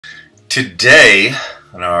Today,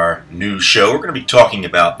 on our new show, we're going to be talking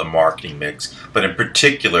about the marketing mix, but in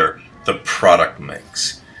particular, the product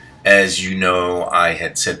mix. As you know, I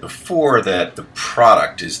had said before that the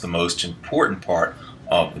product is the most important part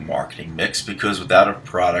of the marketing mix because without a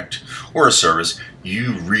product or a service,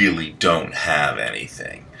 you really don't have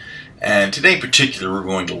anything. And today in particular, we're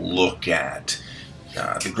going to look at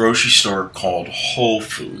the grocery store called Whole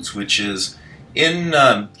Foods, which is in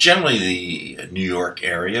generally the New York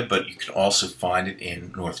area, but you can also find it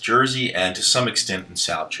in North Jersey and to some extent in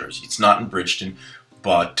South Jersey. It's not in Bridgeton,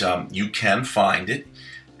 but you can find it.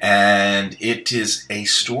 And it is a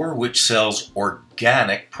store which sells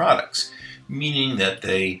organic products, meaning that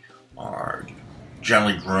they are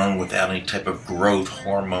generally grown without any type of growth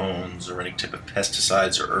hormones or any type of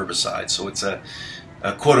pesticides or herbicides. So it's a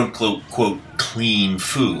quote-unquote clean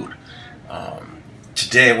food.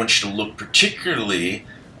 Today I want you to look particularly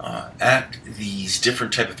at these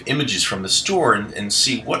different type of images from the store and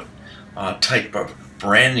see what type of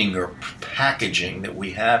branding or packaging that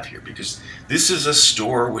we have here, because this is a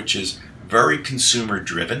store which is very consumer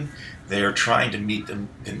driven. They are trying to meet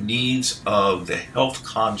the needs of the health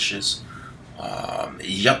conscious,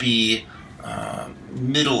 yuppie,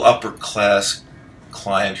 middle upper class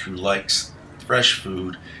client who likes fresh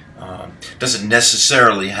food. Doesn't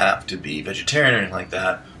necessarily have to be vegetarian or anything like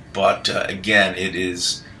that, but again, it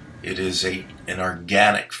is an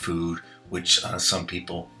organic food which some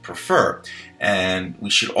people prefer. And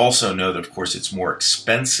we should also know that, of course, it's more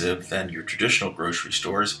expensive than your traditional grocery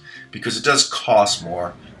stores because it does cost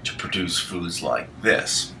more to produce foods like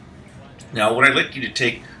this. Now, what I'd like you to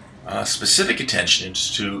take specific attention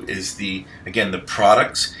to is again, the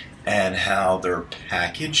products and how they're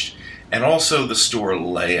packaged, and also the store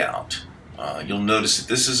layout. You'll notice that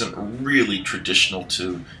this isn't really traditional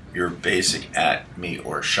to your basic Acme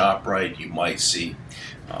or ShopRite. You might see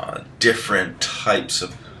different types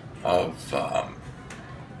of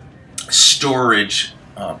storage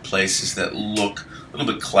places that look a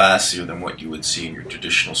little bit classier than what you would see in your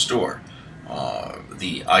traditional store.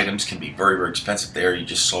 The items can be very, very expensive there. You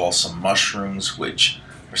just saw some mushrooms, which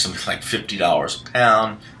are something like $50 a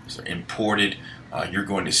pound. They're imported. You're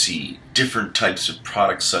going to see different types of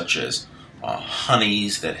products such as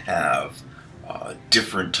honeys that have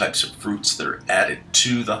different types of fruits that are added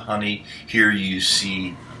to the honey. Here you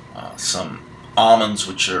see some almonds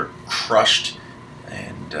which are crushed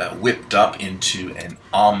and whipped up into an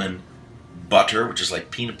almond butter, which is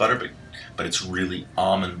like peanut butter, but it's really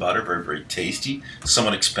almond butter, very, very tasty,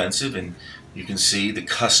 somewhat expensive, and you can see the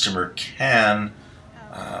customer can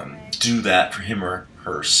do that for him or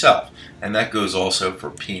herself. And that goes also for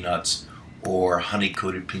peanuts or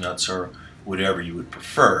honey-coated peanuts or whatever you would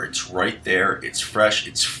prefer. It's right there, it's fresh,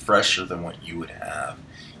 it's fresher than what you would have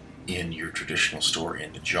in your traditional store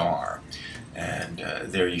in the jar. And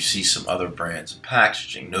there you see some other brands of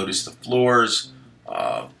packaging. Notice the floors,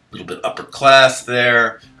 a little bit upper class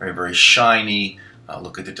there, very, very shiny.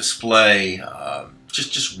 Look at the display,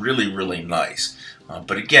 just really, really nice.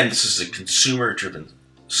 But again, this is a consumer-driven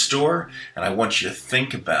store, and I want you to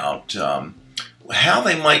think about how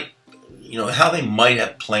they might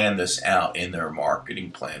have planned this out in their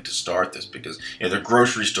marketing plan to start this, because there are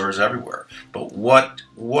grocery stores everywhere. But what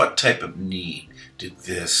type of need did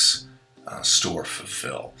this store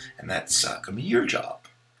fulfill? And that's going to be your job.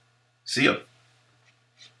 See ya.